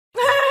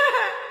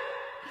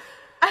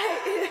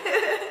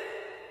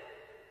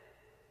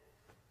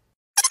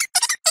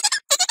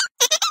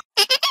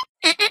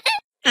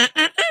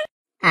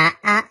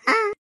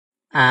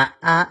Bye.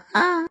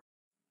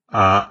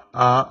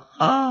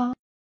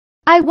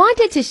 I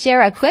wanted to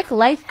share a quick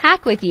life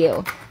hack with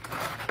you.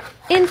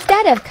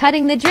 Instead of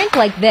cutting the drink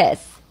like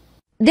this,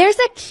 there's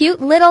a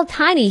cute little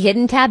tiny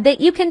hidden tab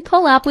that you can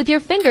pull up with your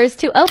fingers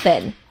to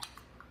open.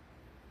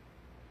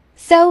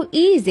 So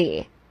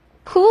easy.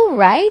 Cool,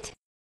 right?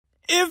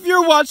 If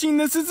you're watching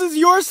this is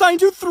your sign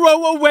to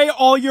throw away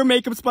all your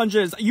makeup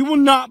sponges. You will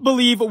not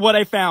believe what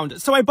I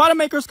found. So I bought a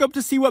microscope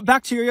to see what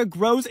bacteria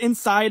grows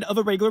inside of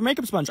a regular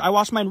makeup sponge. I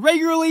wash mine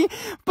regularly,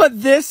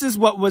 but this is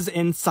what was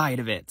inside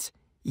of it.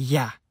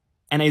 Yeah.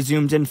 And I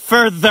zoomed in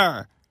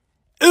further.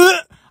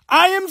 Ugh,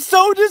 I am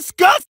so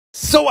disgusted.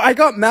 So I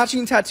got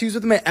matching tattoos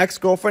with my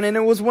ex-girlfriend, and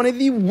it was one of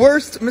the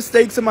worst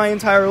mistakes of my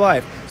entire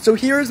life. So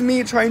here's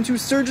me trying to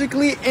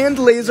surgically and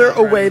laser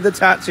away the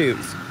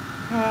tattoos.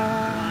 1,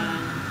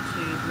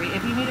 2, 3.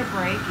 If you need a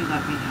break, you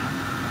let me know.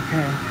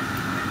 Okay.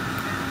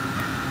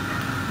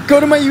 Go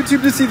to my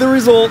YouTube to see the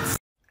results.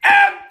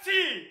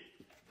 Empty!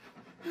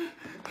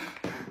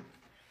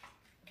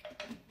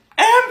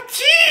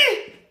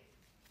 Empty!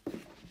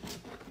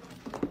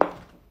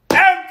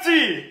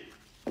 Empty!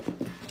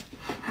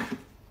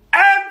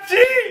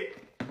 Empty!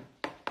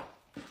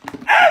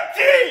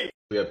 Empty!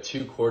 We have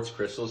 2 quartz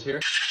crystals here.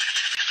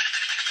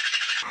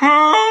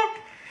 Huh?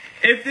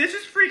 If this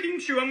is freaking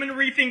true, I'm gonna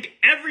rethink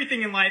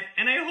everything in life,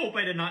 and I hope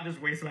I did not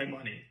just waste my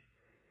money.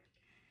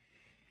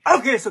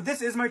 Okay, so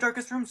this is my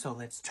darkest room, so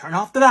let's turn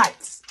off the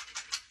lights.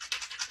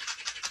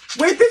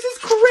 Wait, this is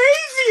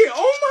crazy!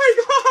 Oh my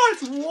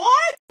gosh,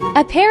 what?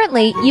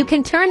 Apparently, you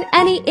can turn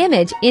any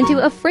image into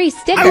a free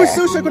sticker. I was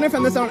so shook when I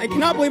found this out. I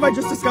cannot believe I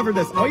just discovered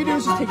this. All you do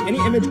is just take any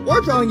image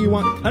or drawing you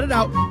want, cut it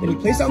out, then you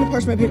place it on the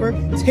parchment paper,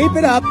 tape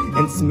it up,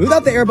 and smooth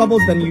out the air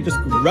bubbles. Then you just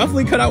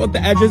roughly cut out with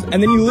the edges,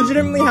 and then you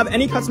legitimately have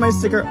any customized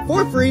sticker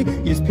for free.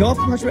 You just peel off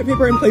the parchment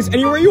paper and place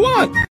anywhere you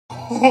want.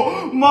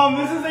 Oh, Mom,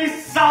 this is a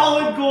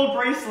solid gold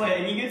bracelet,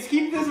 and you get to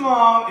keep this,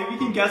 Mom, if you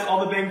can guess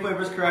all the bang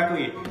flavors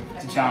correctly.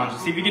 It's a challenge.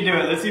 See if you can do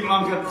it. Let's see if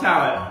Mom's got the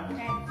talent.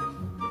 Okay.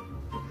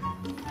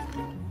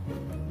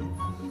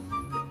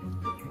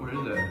 What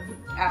is it?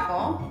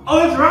 Apple. Oh,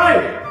 that's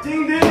right!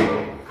 Ding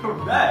ding!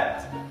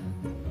 Correct.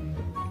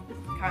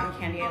 Cotton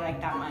candy, I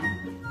like that one.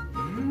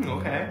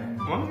 Okay.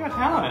 Mom's got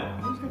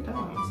talent. Mom's got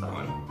talent. What's that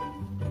one?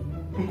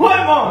 What,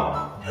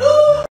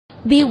 Mom?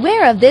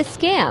 Beware of this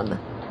scam.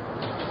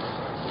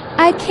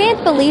 I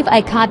can't believe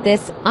I caught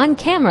this on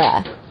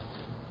camera.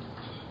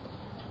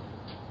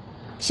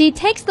 She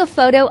takes the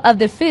photo of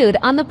the food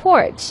on the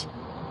porch.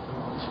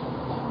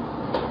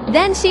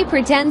 Then she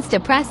pretends to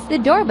press the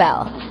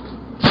doorbell.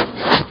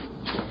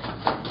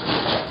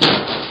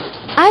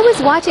 I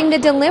was watching the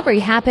delivery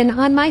happen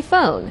on my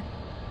phone.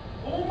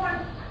 Oh my...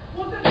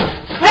 What the...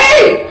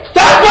 Hey!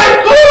 That's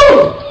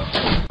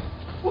my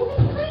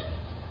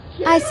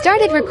food! I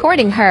started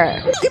recording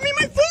her. Give me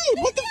my food!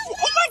 What the...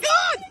 Oh my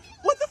god!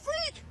 What the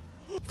freak?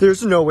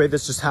 There's no way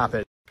this just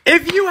happened.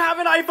 If you have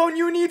an iPhone,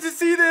 you need to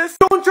see this.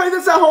 Don't try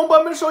this at home, but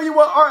I'm going to show you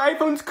what our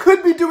iPhones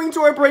could be doing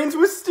to our brains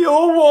with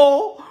steel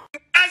wool.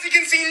 As you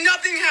can see,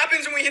 nothing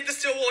happens when we hit the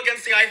steel wool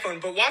against the iPhone,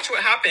 but watch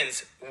what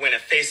happens when a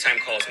FaceTime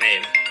call is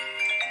made.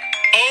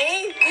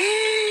 Oh!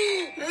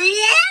 What?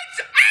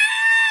 Ah!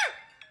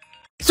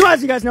 So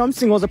as you guys know, I'm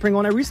single as a Pringle,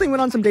 and I recently went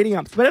on some dating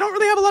apps, but I don't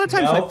really have a lot of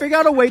time, so I figured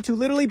out a way to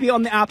literally be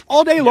on the app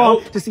all day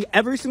long to see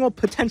every single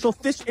potential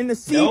fish in the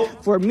sea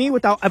for me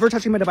without ever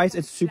touching my device.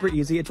 It's super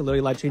easy. It's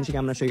literally life-changing.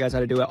 I'm going to show you guys how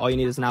to do it. All you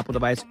need is an Apple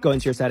device. Go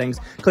into your settings,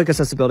 click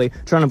accessibility,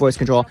 turn on voice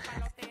control,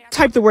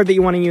 type the word that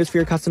you want to use for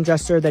your custom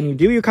gesture, then you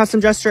do your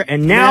custom gesture,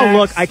 and now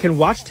look, I can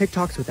watch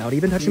TikToks without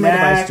even touching my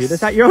device. Do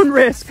this at your own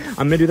risk.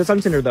 I'm going to do this on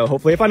Tinder, though.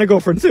 Hopefully I find a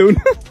girlfriend soon.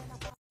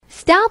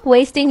 Stop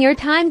wasting your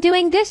time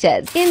doing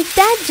dishes.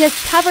 Instead,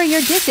 just cover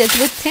your dishes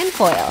with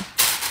tinfoil.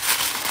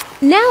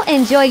 Now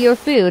enjoy your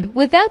food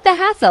without the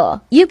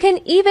hassle. You can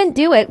even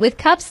do it with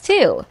cups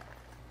too.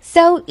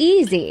 So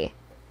easy.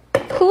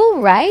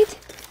 Cool, right?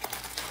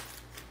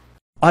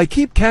 I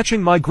keep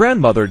catching my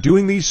grandmother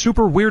doing these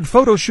super weird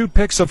photo shoot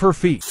pics of her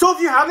feet. So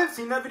if you haven't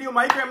seen that video,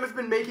 my grandma's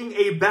been making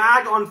a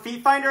bag on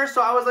Feet Finder,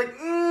 so I was like,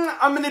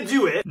 I'm gonna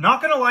do it. Not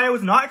gonna lie, I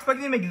was not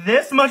expecting to make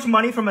this much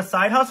money from a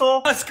side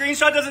hustle. A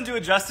screenshot doesn't do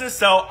it justice,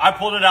 so I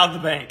pulled it out of the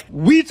bank.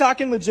 We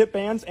talking legit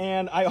bands,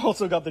 and I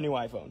also got the new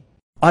iPhone.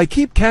 I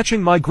keep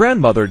catching my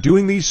grandmother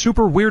doing these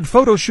super weird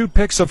photo shoot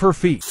pics of her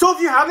feet. So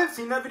if you haven't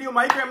seen that video,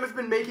 my grandma's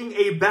been making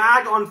a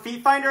bag on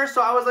Feet Finder,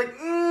 so I was like,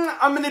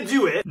 I'm gonna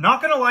do it. Not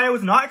gonna lie, I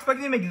was not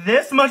expecting to make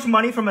this much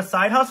money from a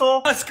side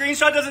hustle. A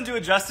screenshot doesn't do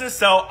it justice,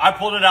 so I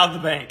pulled it out of the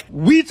bank.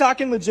 We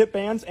talking legit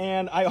bands,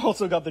 and I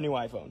also got the new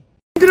iPhone.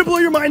 I'm gonna blow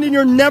your mind, and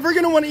you're never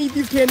gonna want to eat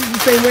these candies the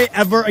same way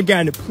ever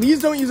again.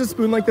 Please don't use a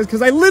spoon like this,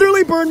 because I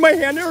literally burned my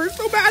hand. It hurts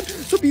so bad.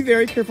 So be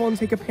very careful and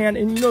take a pan,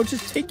 and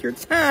just take your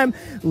time.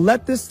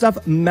 Let this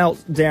stuff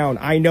melt down.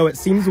 I know it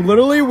seems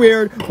literally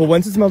weird, but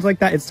once it smells like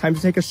that, it's time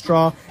to take a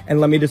straw, and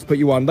let me just put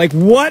you on. Like,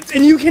 what?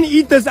 And you can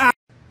eat this out.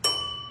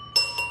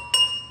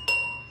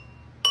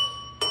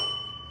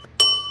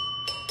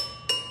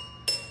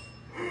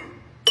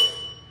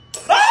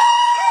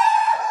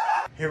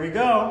 Here we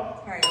go.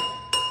 Right.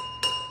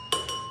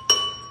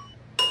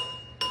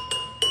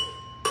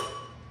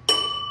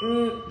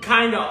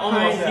 Kinda,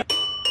 almost.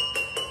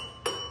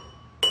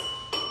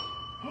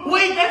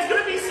 Wait, that's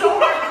gonna be so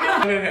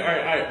hard. Okay,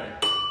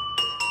 alright.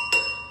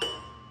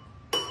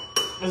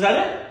 Was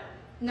that it?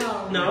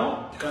 No.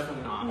 No?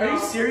 Definitely not. Are you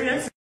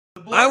serious?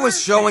 I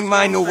was showing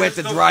mine to wet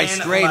the dry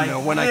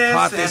straightener when I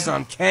caught this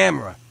on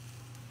camera.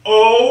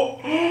 Oh!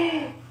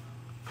 I'm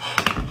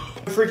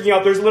freaking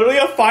out. There's literally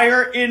a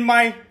fire in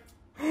my...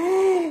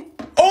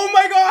 Oh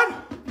my god!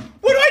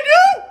 What do I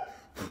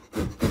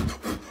do?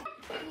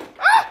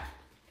 Ah!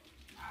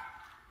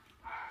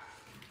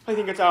 I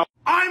think it's out.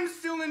 I'm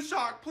still in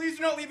shock. Please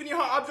do not leave any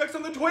hot objects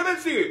on the toilet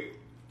seat.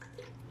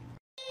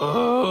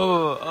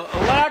 Oh,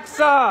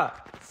 Alexa!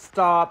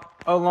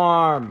 Stop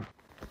alarm.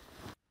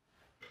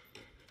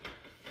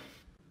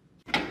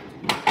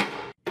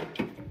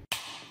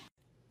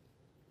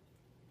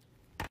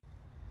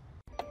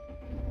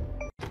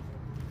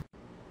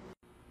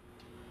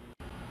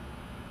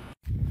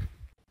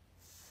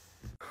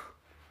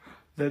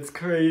 That's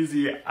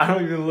crazy. I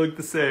don't even look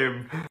the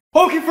same.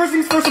 Okay, first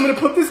things first, I'm gonna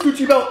put this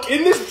Gucci belt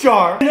in this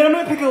jar. And then I'm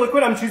gonna pick a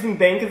liquid. I'm choosing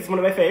Bang because it's one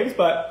of my faves,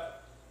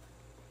 but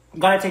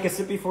gotta take a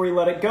sip before we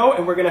let it go.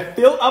 And we're gonna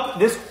fill up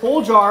this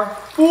whole jar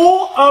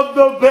full of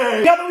the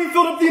Bang. Now that we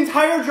filled up the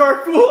entire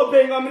jar full of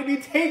Bang, I'm gonna be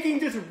taking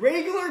just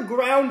regular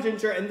ground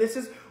ginger, and this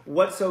is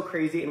what's so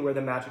crazy and where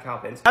the magic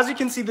happens. As you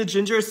can see, the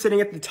ginger is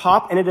sitting at the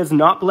top and it is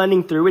not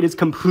blending through. It is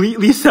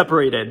completely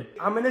separated.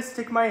 I'm gonna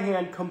stick my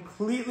hand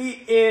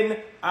completely in.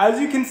 As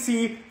you can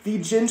see, the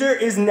ginger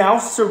is now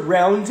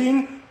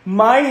surrounding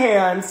my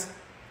hands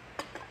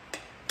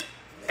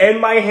and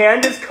my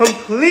hand is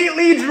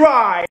completely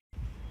dry.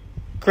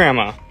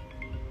 Grandma.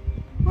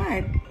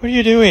 What? What are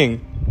you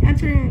doing?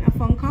 Answering a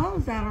phone call,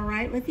 is that all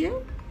right with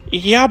you?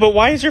 Yeah, but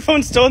why is your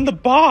phone still in the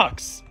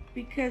box?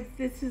 Because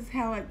this is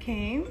how it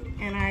came,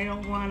 and I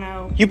don't want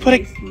to You put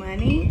waste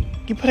money.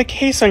 You put a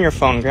case on your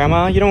phone,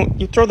 Grandma.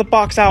 You throw the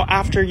box out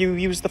after you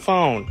use the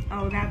phone.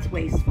 Oh, that's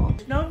wasteful.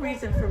 There's no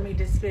reason for me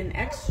to spend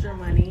extra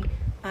money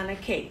on a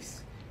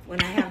case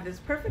when I have this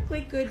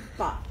perfectly good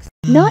box.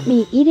 Not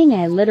me eating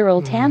a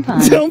literal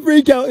tampon. Don't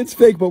freak out, it's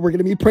fake, but we're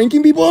gonna be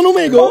pranking people on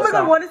Omegle. Oh my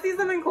god, want to see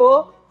something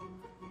cool?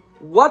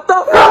 What the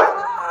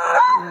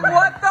fuck?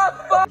 What the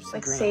fuck?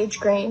 Like sage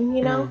green,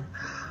 you know?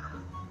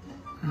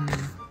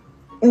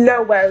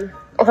 No way.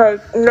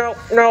 Okay, no.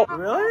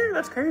 Really?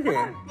 That's crazy.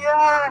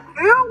 Yeah.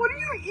 Ew, what are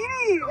you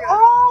eating?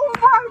 Oh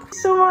my.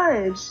 So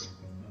much.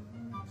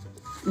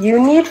 You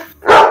need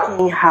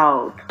fucking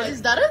help.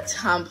 Is that a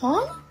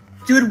tampon?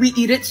 Dude, we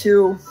eat it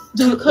too.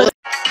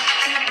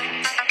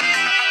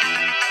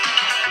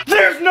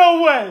 There's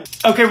no way!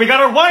 Okay, we got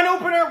our wine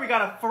opener. We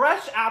got a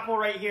fresh apple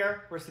right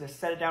here. We're just gonna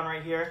set it down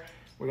right here.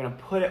 We're gonna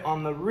put it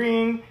on the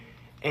ring.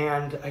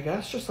 And I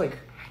guess just like...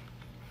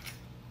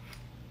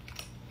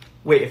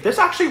 Wait, if this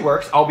actually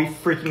works, I'll be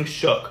freaking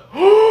shook.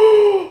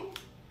 Oh!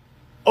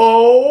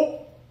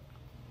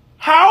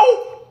 How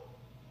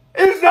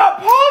is that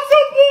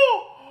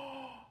possible?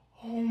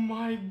 Oh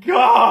my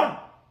god!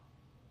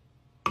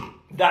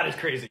 That is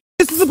crazy.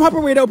 This is the proper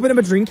way to open up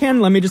a drink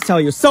can, let me just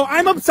tell you. So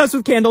I'm obsessed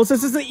with candles.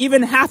 This isn't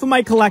even half of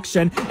my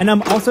collection, and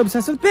I'm also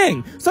obsessed with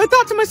Bang. So I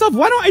thought to myself,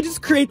 why don't I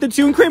just create the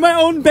two and create my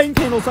own Bang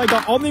candle? So I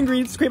got all the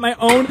ingredients to create my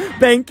own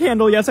Bang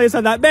candle. Yes, I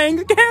said that, Bang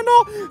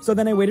candle. So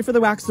then I waited for the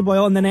wax to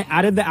boil, and then I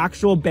added the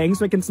actual Bang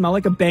so I can smell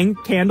like a Bang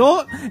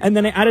candle. And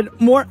then I added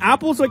more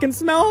apple so I can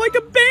smell like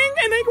a Bang,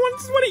 and I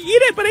just want to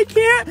eat it, but I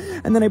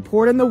can't. And then I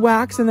poured in the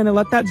wax, and then I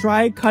let that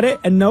dry, cut it,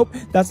 and nope,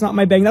 that's not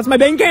my Bang. That's my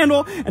Bang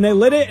candle. And I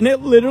lit it, and it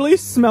literally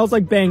smells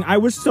like Bang. I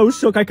was so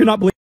shook. I could not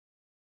believe.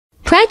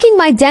 Pranking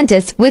my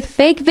dentist with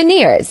fake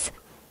veneers.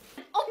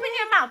 Open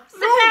your mouth.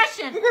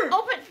 Sebastian,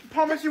 open.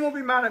 Promise you won't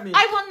be mad at me.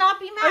 I will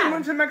not be mad. I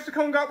went to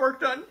Mexico and got work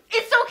done.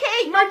 It's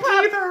okay. My No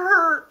problem. teeth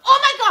hurt. Oh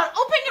my god,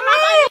 open your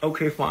mouth.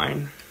 Okay,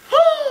 fine.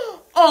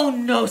 Oh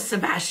no,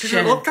 Sebastian.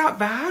 Does it look that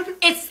bad?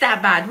 It's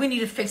that bad. We need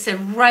to fix it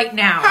right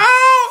now.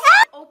 Ow!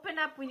 Open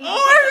up. We need to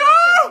fix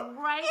it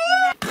right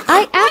now.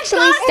 I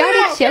actually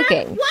started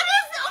choking. What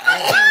is? Oh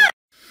my god!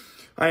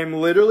 I am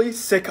literally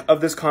sick of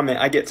this comment.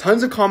 I get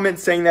tons of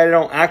comments saying that I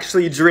don't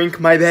actually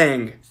drink my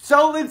Bang.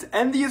 So let's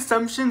end the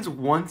assumptions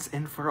once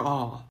and for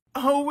all.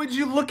 Oh, would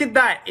you look at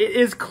that? It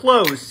is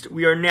closed.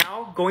 We are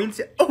now going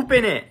to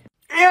open it.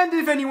 And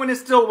if anyone is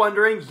still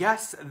wondering,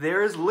 yes,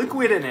 there is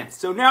liquid in it.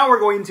 So now we're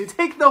going to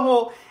take the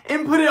hole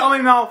and put it on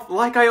my mouth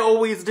like I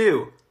always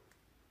do.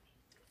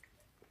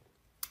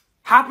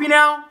 Happy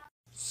now?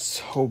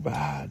 So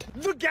bad.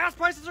 The gas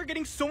prices are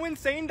getting so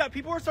insane that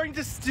people are starting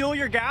to steal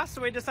your gas,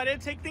 so I decided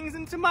to take things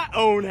into my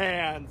own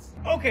hands.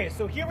 Okay,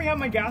 so here we have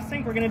my gas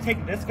tank. We're gonna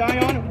take this guy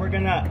on, we're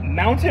gonna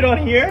mount it on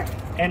here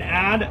and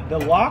add the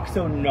lock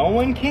so no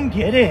one can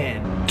get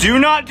in. Do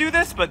not do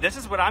this, but this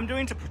is what I'm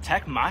doing to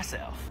protect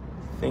myself.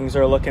 Things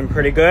are looking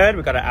pretty good.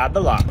 We gotta add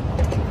the lock.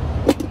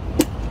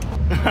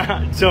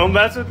 Don't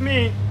mess with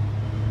me.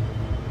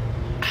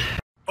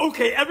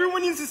 Okay,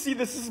 everyone needs to see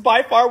this. This is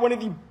by far one of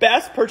the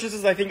best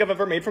purchases I think I've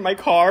ever made for my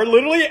car.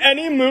 Literally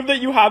any move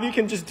that you have, you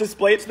can just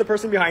display it to the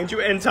person behind you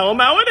and tell them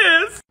how it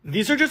is.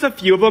 These are just a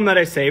few of them that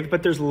I saved,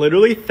 but there's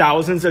literally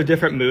thousands of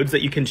different moods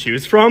that you can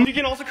choose from. You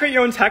can also create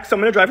your own text. So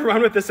I'm gonna drive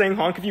around with this saying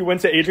honk if you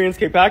went to Adrian's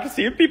Skate Pack and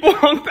see if people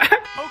honk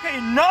back.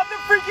 Okay, not the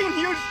freaking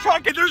huge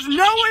truck. There's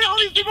no way all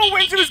these people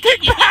went to his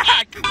Skate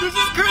Pack. This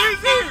is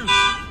crazy.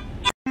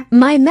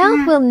 My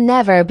mouth will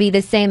never be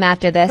the same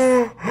after this.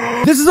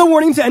 This is a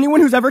warning to anyone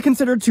who's ever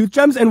considered tooth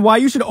gems and why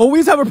you should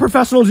always have a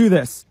professional do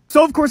this.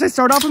 So of course I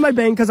start off with my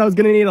bang because I was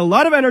going to need a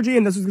lot of energy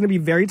and this was going to be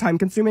very time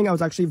consuming. I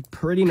was actually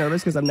pretty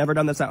nervous because I've never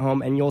done this at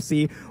home and you'll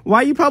see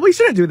why you probably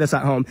shouldn't do this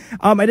at home.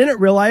 I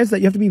didn't realize that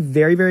you have to be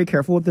very, very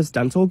careful with this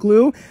dental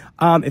glue.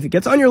 If it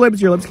gets on your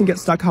lips can get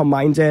stuck how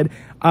mine did.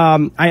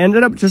 I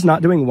ended up just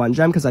not doing one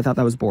gem because I thought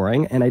that was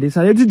boring and I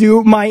decided to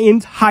do my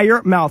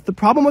entire mouth. The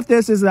problem with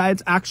this is that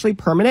it's actually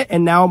permanent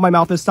and now my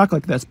mouth is stuck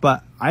like this,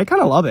 but I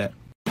kind of love it.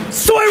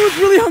 So I was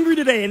really hungry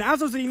today, and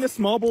as I was eating this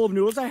small bowl of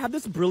noodles, I had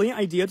this brilliant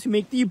idea to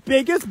make the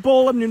biggest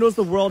bowl of noodles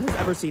the world has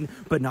ever seen.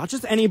 But not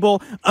just any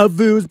bowl, a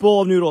Voo's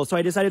bowl of noodles. So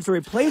I decided to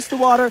replace the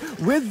water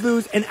with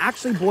Voo's and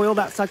actually boil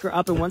that sucker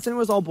up. And once it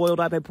was all boiled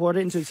up, I poured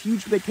it into this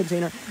huge big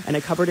container, and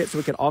I covered it so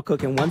it could all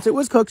cook. And once it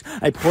was cooked,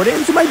 I poured it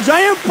into my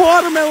giant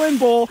watermelon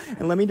bowl.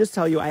 And let me just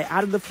tell you, I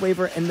added the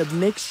flavor, and the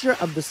mixture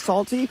of the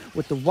salty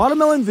with the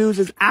watermelon Voo's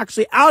is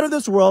actually out of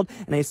this world,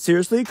 and I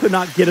seriously could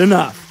not get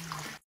enough.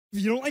 If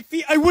you don't like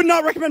feet, I would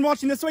not recommend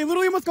watching this. So I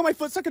literally almost got my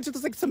foot stuck into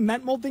this like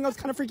cement mold thing. I was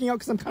kind of freaking out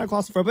because I'm kind of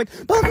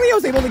claustrophobic. But luckily I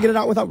was able to get it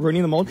out without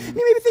ruining the mold. And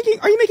you may be thinking,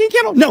 are you making a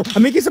candle? No,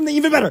 I'm making something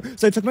even better.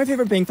 So I took my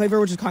favorite bang flavor,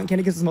 which is cotton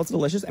candy because it smells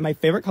delicious. And my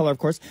favorite color, of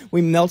course.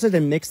 We melted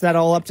and mixed that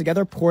all up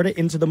together, poured it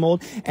into the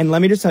mold. And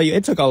let me just tell you,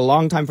 it took a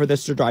long time for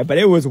this to dry, but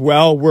it was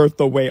well worth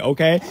the wait,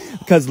 okay?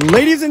 Because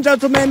ladies and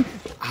gentlemen,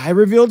 I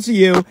revealed to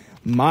you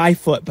my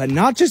foot, but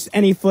not just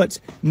any foot,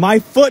 my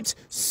foot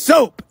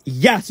soap.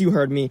 Yes, you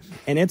heard me.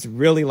 And it's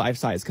really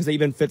life-size because it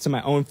even fits in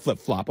my own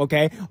flip-flop,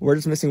 okay? We're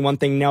just missing one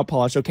thing, nail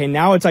polish, okay?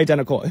 Now it's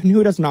identical. And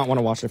who does not want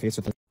to wash their face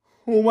with it?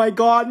 Oh my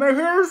god, my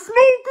hair is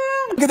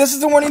smoking! Okay, this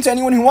is a warning to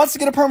anyone who wants to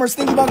get a perm or is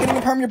thinking about getting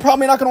a perm. You're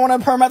probably not going to want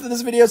a perm after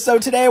this video, so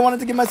today I wanted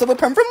to give myself a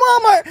perm from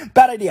Walmart.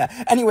 Bad idea.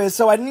 Anyway,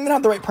 so I didn't even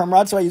have the right perm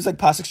rod, so I used like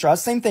plastic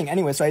straws. Same thing.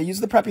 Anyway, so I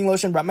used the prepping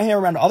lotion, wrapped my hair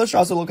around all the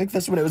straws to look like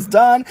this when it was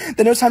done.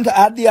 Then it was time to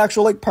add the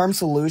actual like perm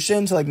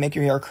solution to like make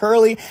your hair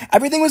curly.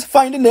 Everything was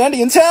fine and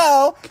dandy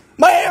until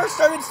my hair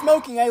started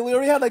smoking. I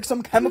literally had like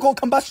some chemical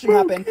combustion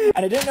happen,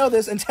 and I didn't know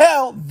this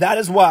until that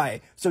is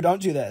why. So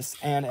don't do this.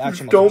 And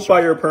actually, don't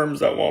buy your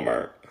perms at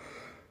Walmart.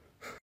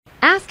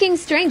 Asking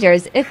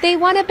strangers if they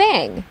want to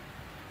bang.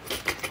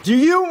 Do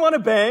you want to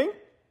bang?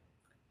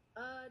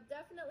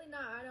 Definitely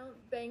not. I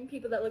don't bang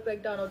people that look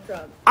like Donald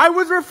Trump. I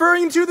was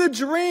referring to the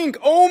drink.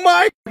 Oh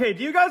my. Okay,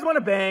 do you guys want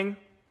to bang?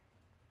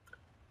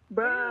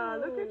 Bruh,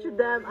 look at your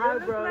damn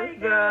eyebrows,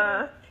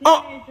 bruh.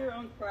 Oh, Your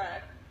own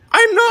crack.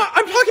 I'm not.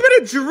 I'm talking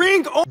about a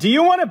drink. Oh. Do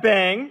you want to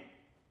bang?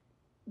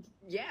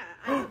 Yeah,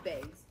 I do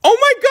bangs. Oh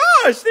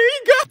my gosh, there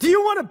you go. Do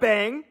you want to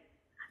bang?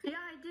 Yeah,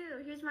 I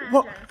do. Here's my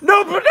Well, address. no,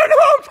 I'm talking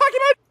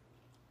about.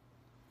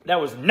 That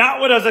was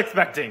not what I was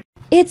expecting.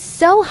 It's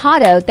so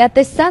hot out that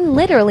the sun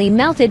literally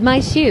melted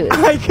my shoes.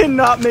 I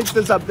cannot make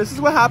this up. This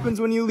is what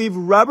happens when you leave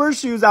rubber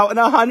shoes out in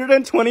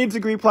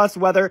 120-degree plus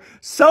weather.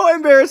 So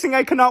embarrassing.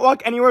 I cannot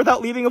walk anywhere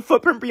without leaving a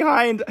footprint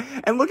behind.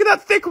 And look at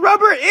that thick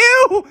rubber.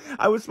 Ew!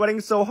 I was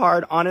sweating so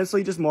hard.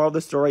 Honestly, just moral of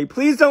the story.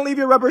 Please don't leave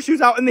your rubber shoes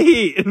out in the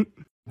heat.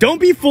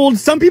 Don't be fooled.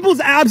 Some people's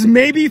abs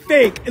may be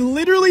fake.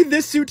 Literally,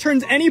 this suit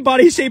turns any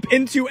body shape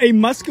into a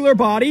muscular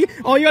body.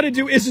 All you gotta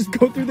do is just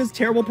go through this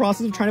terrible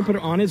process of trying to put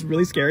it on. It's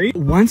really scary.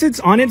 Once it's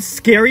on, it's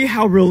scary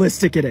how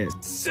realistic it is.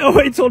 So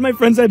I told my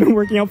friends I've been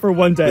working out for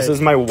one day. This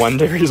is my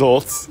one-day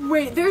results.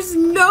 Wait, there's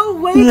no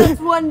way that's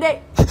one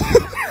day.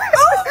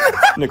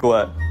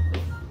 Nicolette.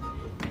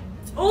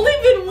 It's only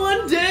been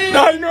one day.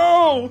 I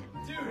know!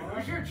 Dude,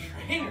 who's your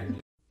trainer?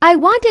 I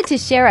wanted to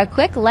share a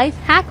quick life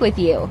hack with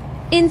you.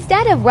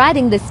 Instead of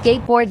riding the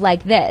skateboard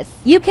like this,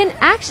 you can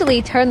actually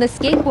turn the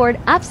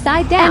skateboard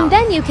upside down, and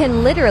then you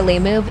can literally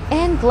move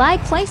and glide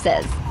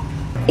places.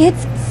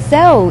 It's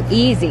so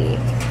easy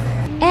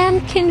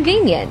and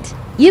convenient.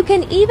 You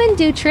can even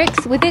do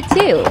tricks with it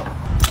too.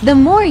 The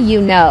more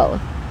you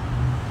know.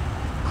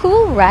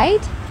 Cool,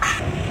 right?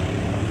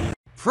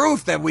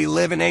 Proof that we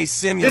live in a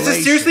simulation. This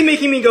is seriously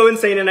making me go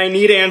insane and I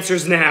need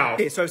answers now.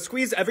 Okay, so I've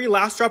squeezed every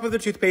last drop of the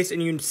toothpaste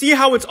and you can see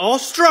how it's all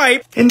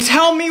striped. And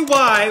tell me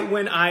why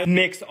when I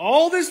mix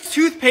all this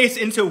toothpaste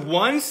into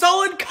one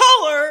solid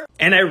color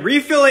and I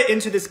refill it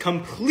into this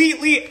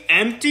completely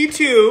empty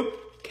tube,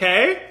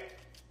 okay?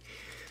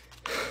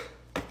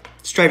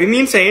 It's driving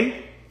me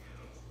insane.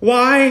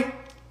 Why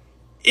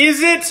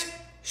is it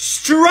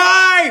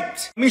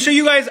striped? Let me show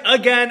you guys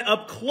again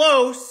up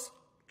close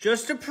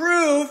just to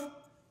prove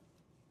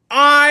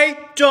I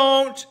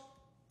don't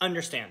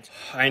understand.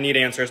 I need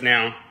answers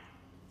now.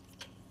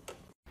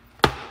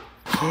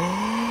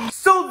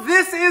 So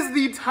this is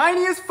the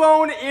tiniest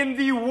phone in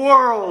the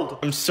world.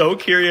 I'm so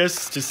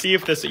curious to see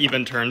if this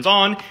even turns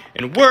on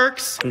and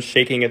works. I'm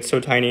shaking, it's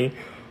so tiny.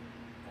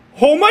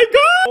 Oh my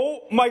god!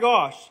 Oh my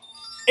gosh.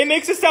 It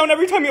makes a sound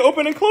every time you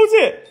open and close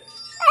it.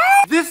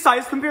 Ah! This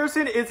size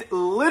comparison is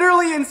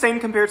literally insane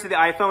compared to the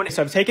iPhone.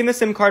 So I've taken the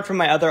SIM card from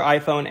my other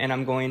iPhone and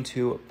I'm going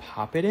to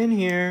pop it in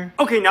here.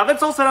 Okay, now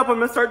that's all set up, I'm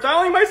gonna start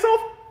dialing myself.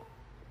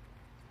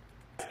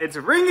 It's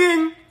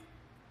ringing.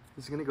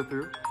 Is it gonna go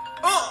through?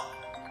 Oh!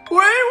 Wait,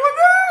 what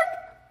the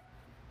heck?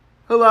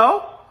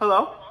 Hello?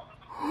 Hello?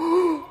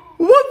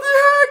 What the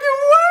heck? It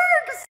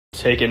works!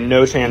 Taking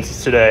no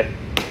chances today.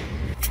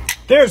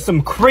 There's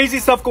some crazy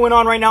stuff going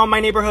on right now in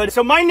my neighborhood.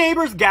 So my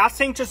neighbor's gas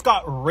tank just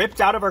got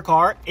ripped out of her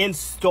car and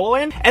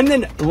stolen. And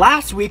then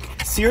last week,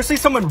 seriously,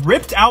 someone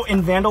ripped out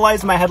and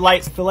vandalized my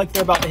headlights. I feel like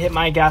they're about to hit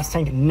my gas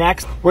tank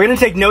next. We're gonna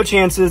take no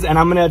chances and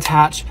I'm gonna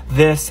attach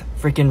this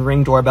freaking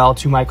Ring doorbell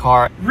to my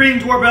car. Ring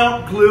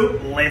doorbell, glue,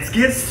 let's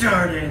get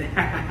started.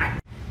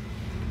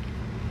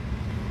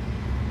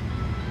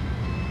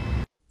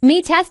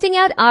 Me testing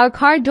out our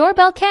car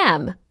doorbell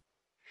cam.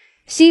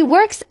 She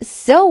works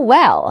so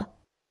well.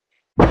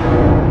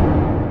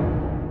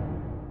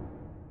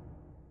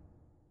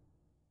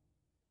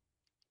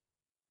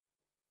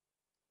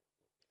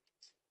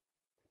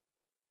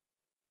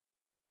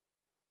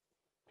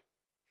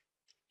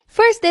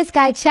 First, this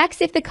guy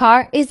checks if the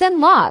car is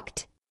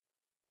unlocked.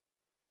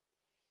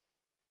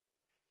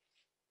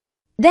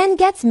 Then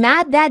gets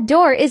mad that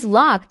door is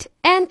locked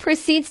and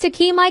proceeds to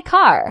key my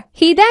car.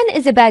 He then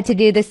is about to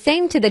do the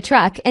same to the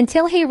truck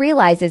until he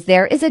realizes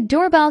there is a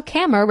doorbell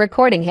camera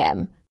recording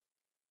him.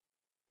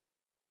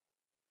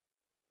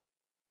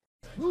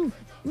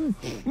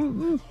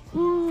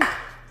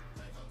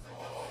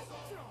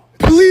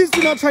 Please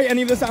do not try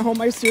any of this at home.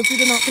 I seriously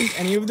did not think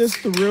any of this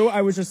through.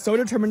 I was just so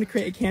determined to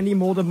create a candy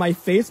mold of my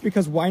face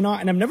because why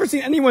not? And I've never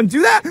seen anyone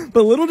do that.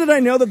 But little did I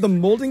know that the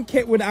molding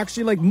kit would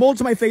actually like mold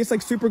to my face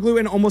like super glue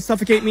and almost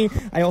suffocate me.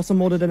 I also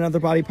molded another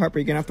body part, but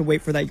you're gonna have to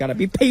wait for that. You gotta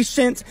be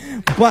patient.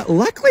 But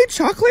luckily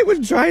chocolate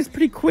would dry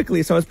pretty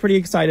quickly. So I was pretty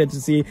excited to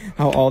see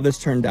how all this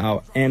turned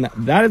out. And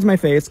that is my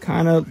face,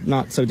 kind of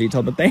not so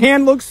detailed, but the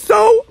hand looks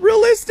so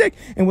realistic.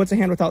 And what's a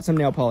hand without some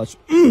nail polish?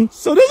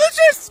 So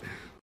delicious.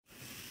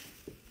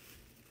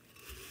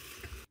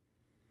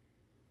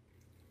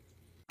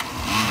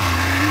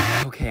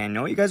 Okay, I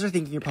know what you guys are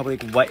thinking. You're probably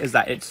like, what is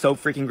that? It's so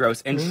freaking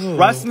gross. And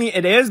trust me,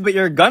 it is, but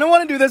you're gonna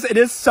want to do this. It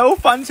is so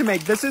fun to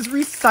make. This is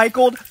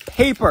recycled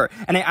paper.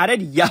 And I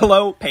added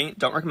yellow paint.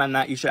 Don't recommend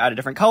that. You should add a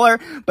different color.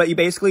 But you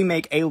basically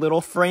make a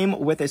little frame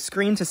with a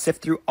screen to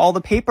sift through all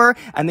the paper.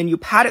 And then you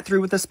pat it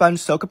through with a sponge,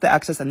 soak up the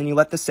excess, and then you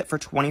let this sit for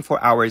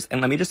 24 hours. And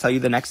let me just tell you,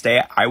 the next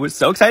day, I was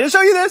so excited to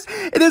show you this.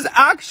 It is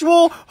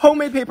actual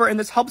homemade paper, and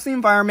this helps the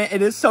environment.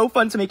 It is so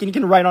fun to make, and you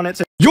can write on it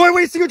too. You're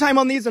wasting your time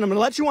on these, and I'm gonna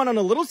let you on a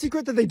little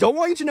secret that they don't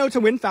want you to know to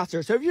win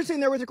faster. So if you're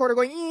sitting there with your quarter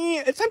going,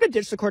 it's time to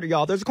ditch the quarter,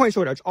 y'all. There's a coin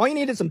shortage. All you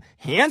need is some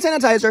hand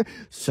sanitizer.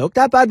 Soak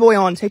that bad boy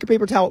on, take a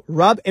paper towel,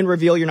 rub, and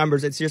reveal your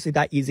numbers. It's seriously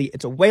that easy.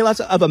 It's a way less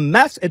of a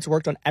mess. It's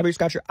worked on every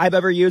scratcher I've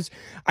ever used.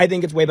 I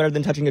think it's way better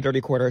than touching a dirty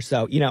quarter.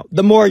 So, you know,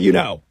 the more you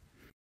know.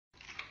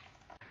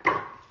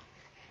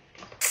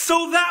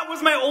 So that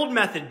was my old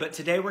method, but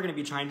today we're gonna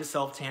be trying to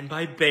self-tan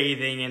by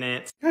bathing in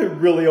it. I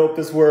really hope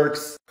this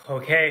works.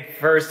 Okay,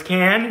 first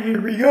can,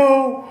 here we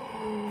go.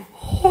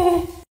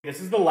 This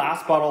is the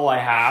last bottle I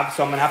have,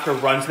 so I'm gonna have to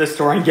run to the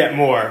store and get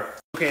more.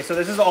 Okay, so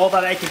this is all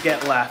that I could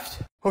get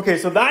left. Okay,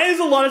 so that is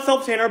a lot of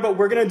self-tanner, but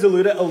we're gonna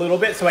dilute it a little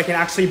bit so I can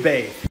actually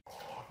bathe.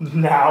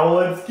 Now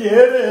let's get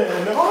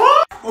in.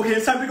 Okay,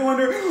 it's time to go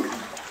under.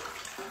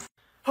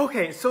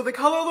 Okay, so the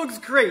color looks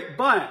great,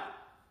 but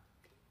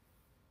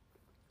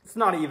it's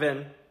not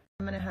even.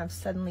 I'm gonna have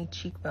suddenly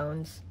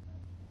cheekbones.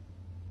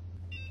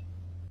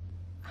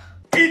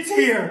 It's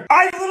here!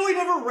 I literally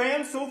never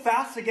ran so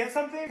fast to get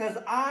something because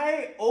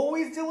I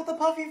always deal with a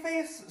puffy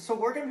face. So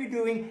we're gonna be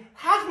doing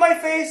half my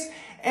face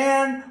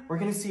and we're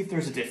gonna see if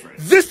there's a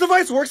difference. This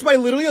device works by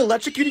literally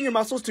electrocuting your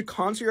muscles to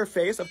contour your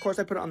face. Of course,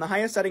 I put it on the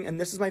highest setting,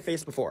 and this is my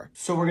face before.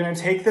 So we're gonna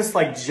take this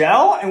like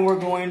gel and we're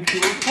going to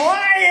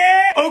apply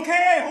it!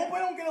 Okay, I hope I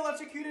don't get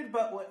electrocuted,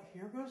 but what?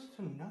 Here goes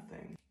to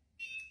nothing.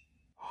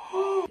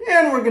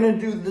 And we're gonna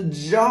do the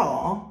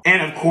jaw.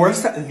 And of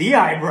course, the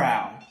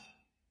eyebrow.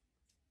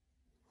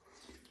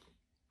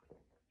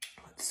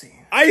 Let's see.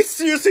 I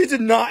seriously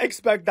did not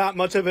expect that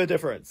much of a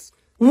difference.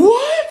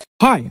 What?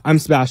 Hi, I'm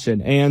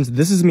Sebastian, and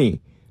this is me.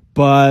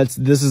 But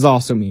this is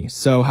also me,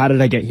 so how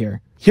did I get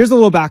here? Here's a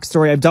little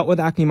backstory. I've dealt with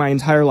acne my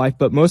entire life,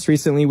 but most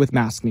recently with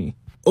maskne.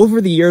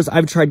 Over the years,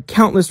 I've tried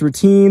countless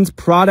routines,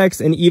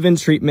 products, and even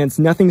treatments.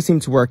 Nothing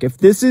seemed to work. If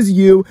this is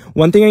you,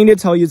 one thing I need to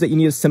tell you is that you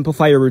need to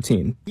simplify your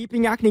routine.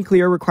 Keeping acne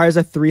clear requires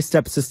a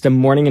 3-step system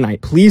morning and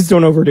night. Please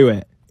don't overdo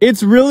it.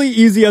 It's really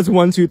easy as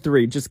 1, 2,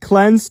 3. Just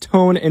cleanse,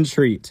 tone, and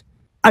treat.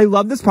 I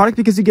love this product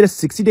because you get a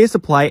 60-day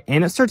supply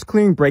and it starts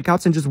clearing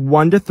breakouts in just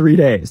 1 to 3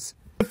 days.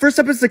 The first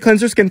step is to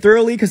cleanse your skin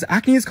thoroughly because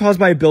acne is caused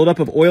by a buildup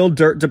of oil,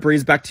 dirt,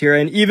 debris,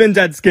 bacteria, and even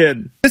dead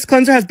skin. This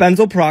cleanser has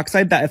benzoyl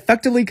peroxide that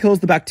effectively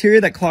kills the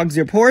bacteria that clogs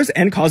your pores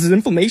and causes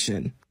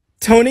inflammation.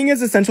 Toning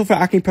is essential for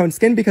acne-prone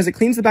skin because it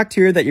cleans the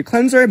bacteria that your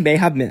cleanser may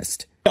have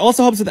missed. It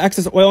also helps with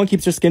excess oil and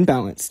keeps your skin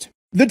balanced.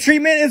 The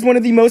treatment is one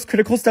of the most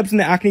critical steps in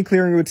the acne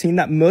clearing routine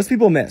that most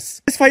people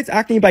miss. This fights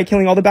acne by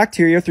killing all the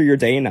bacteria through your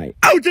day and night.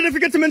 Oh, did I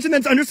forget to mention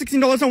that it's under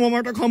 $16 on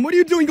Walmart.com? What are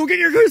you doing? Go get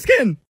your clear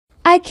skin!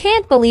 I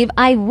can't believe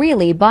I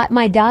really bought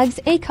my dogs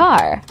a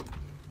car.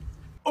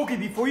 Okay,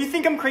 before you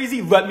think I'm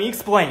crazy, let me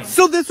explain.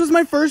 So this was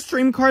my first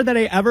dream car that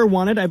I ever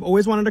wanted. I've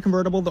always wanted a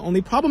convertible. The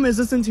only problem is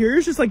this interior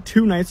is just like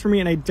too nice for me,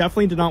 and I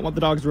definitely did not want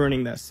the dogs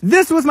ruining this.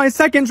 This was my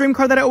second dream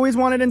car that I always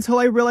wanted until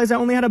I realized I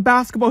only had a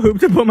basketball hoop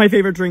to put my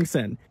favorite drinks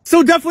in.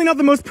 So definitely not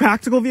the most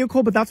practical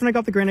vehicle, but that's when I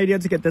got the grand idea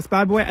to get this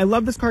bad boy. I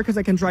love this car because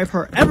I can drive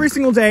her every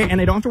single day,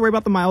 and I don't have to worry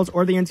about the miles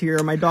or the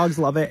interior. My dogs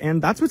love it,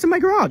 and that's what's in my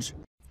garage.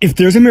 If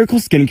there's a miracle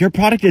skincare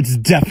product, it's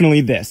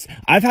definitely this.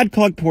 I've had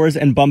clogged pores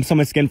and bumps on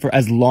my skin for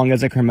as long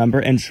as I can remember,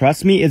 and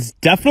trust me, it's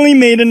definitely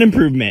made an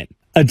improvement.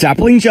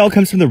 Adapalene gel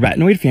comes from the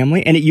retinoid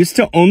family, and it used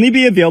to only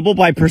be available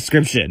by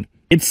prescription.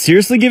 It's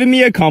seriously giving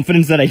me a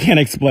confidence that I can't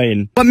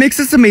explain. What makes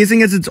this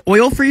amazing is it's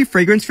oil-free,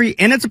 fragrance-free,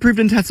 and it's approved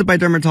and tested by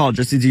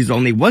dermatologists. It's used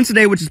only once a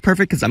day, which is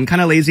perfect because I'm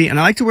kind of lazy, and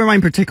I like to wear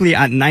mine particularly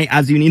at night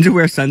as you need to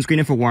wear sunscreen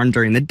if worn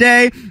during the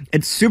day.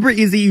 It's super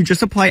easy. You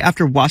just apply it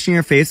after washing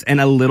your face, and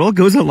a little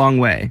goes a long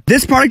way.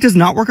 This product does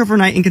not work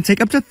overnight and can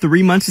take up to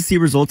 3 months to see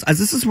results, as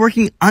this is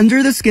working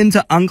under the skin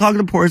to unclog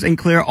the pores and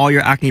clear all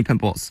your acne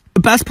pimples.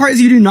 The best part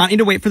is you do not need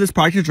to wait for this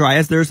product to dry,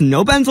 as there's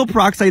no benzoyl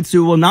peroxide,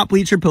 so it will not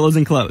bleach your pillows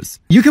and clothes.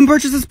 You can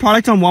purchase this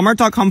product on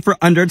Walmart.com for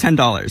under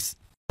 $10.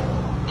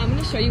 I'm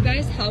gonna show you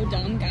guys how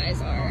dumb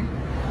guys are.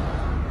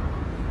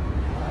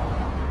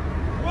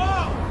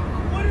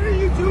 Whoa! What are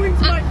you doing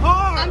to my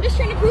car? I'm just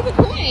trying to prove a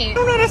point. You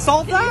don't know to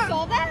solve that? Can you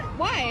solve that?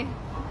 Why?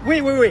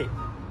 Wait.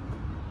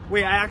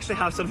 Wait, I actually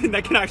have something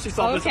that can actually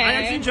solve this. I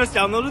actually just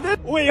downloaded it.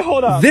 Wait,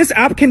 hold up. This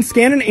app can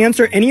scan and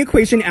answer any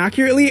equation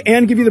accurately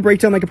and give you the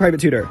breakdown like a private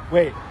tutor.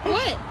 Wait.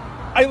 What?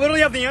 I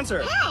literally have the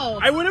answer. How?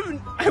 I would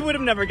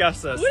have never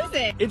guessed this. What is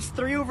it? It's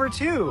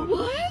 3/2.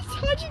 What?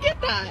 How'd you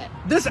get that?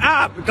 This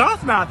app,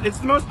 Goth Math, it's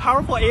the most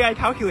powerful AI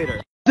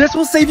calculator. This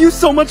will save you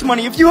so much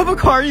money. If you have a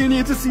car, you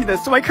need to see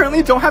this. So I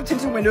currently don't have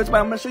tinted windows,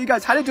 but I'm going to show you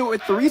guys how to do it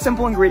with 3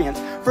 simple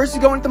ingredients. First,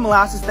 you go in with the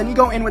molasses, then you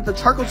go in with the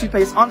charcoal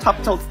toothpaste on top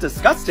until it's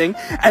disgusting,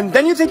 and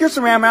then you take your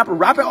saran wrap,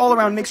 wrap it all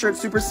around, make sure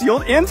it's super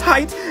sealed and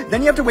tight.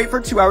 Then you have to wait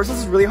for 2 hours. This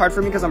is really hard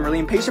for me because I'm really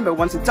impatient, but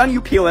once it's done, you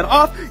peel it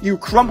off, you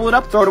crumble it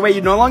up, throw it away.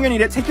 You no longer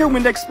need it. Take your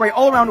Windex spray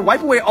all around,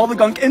 wipe away all the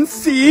gunk, and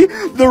see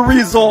the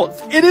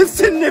results. It is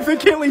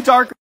significantly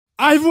darker.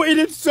 I've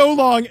waited so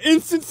long.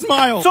 Instant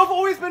smile. So I've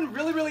always been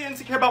really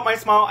insecure about my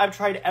smile. I've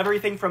tried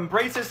everything from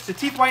braces to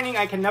teeth whitening.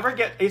 I can never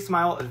get a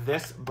smile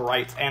this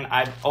bright. And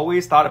I've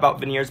always thought about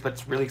veneers, but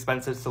it's really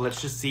expensive. So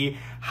let's just see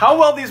how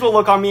well these will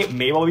look on me.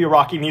 Maybe I'll be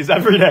rocking these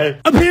every day.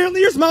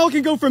 Apparently your smile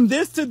can go from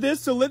this to this.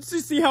 So let's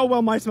just see how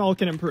well my smile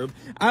can improve.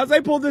 As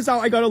I pulled this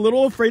out, I got a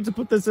little afraid to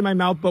put this in my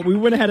mouth, but we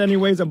went ahead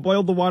anyways and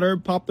boiled the water,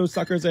 popped those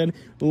suckers in.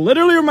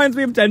 Literally reminds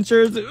me of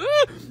dentures.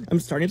 I'm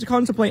starting to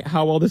contemplate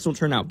how well this will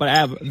turn out, but I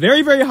have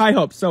very high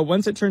hopes. So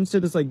once it turns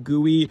to this like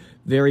gooey,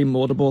 very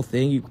moldable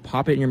thing, you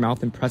pop it in your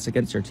mouth and press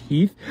against your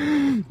teeth.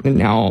 And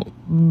now,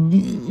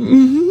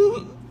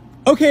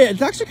 okay,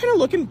 it's actually kind of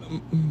looking,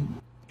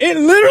 it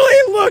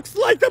literally looks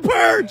like the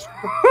Purge.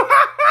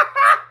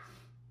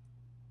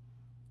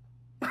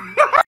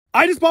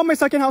 I just bought my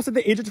second house at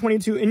the age of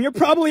 22, and you're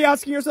probably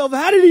asking yourself,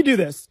 how did he do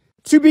this?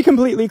 To be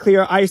completely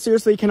clear, I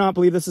seriously cannot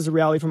believe this is a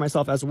reality for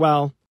myself as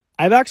well.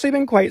 I've actually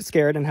been quite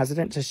scared and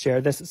hesitant to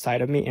share this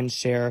side of me and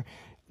share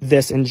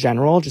this in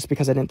general, just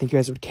because I didn't think you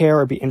guys would care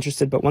or be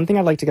interested. But one thing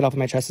I'd like to get off of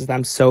my chest is that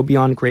I'm so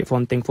beyond grateful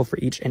and thankful for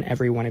each and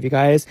every one of you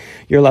guys.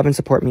 Your love and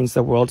support means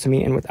the world to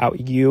me, and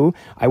without you,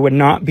 I would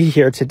not be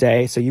here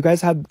today. So you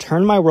guys have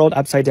turned my world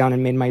upside down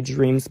and made my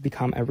dreams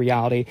become a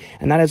reality.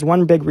 And that is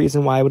one big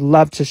reason why I would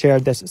love to share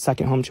this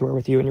second home tour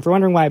with you. And if you're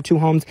wondering why I have 2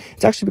 homes,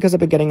 it's actually because I've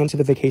been getting into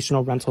the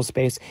vacational rental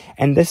space,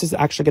 and this is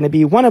actually going to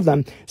be one of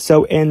them.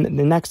 So in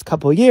the next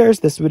couple of years,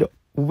 this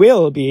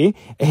will be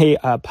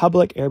a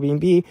public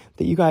Airbnb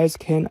that you guys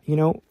can,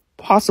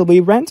 possibly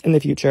rent in the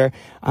future.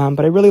 But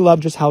I really love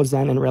just how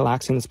zen and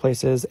relaxing this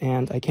place is,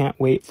 and I can't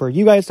wait for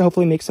you guys to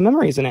hopefully make some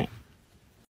memories in it.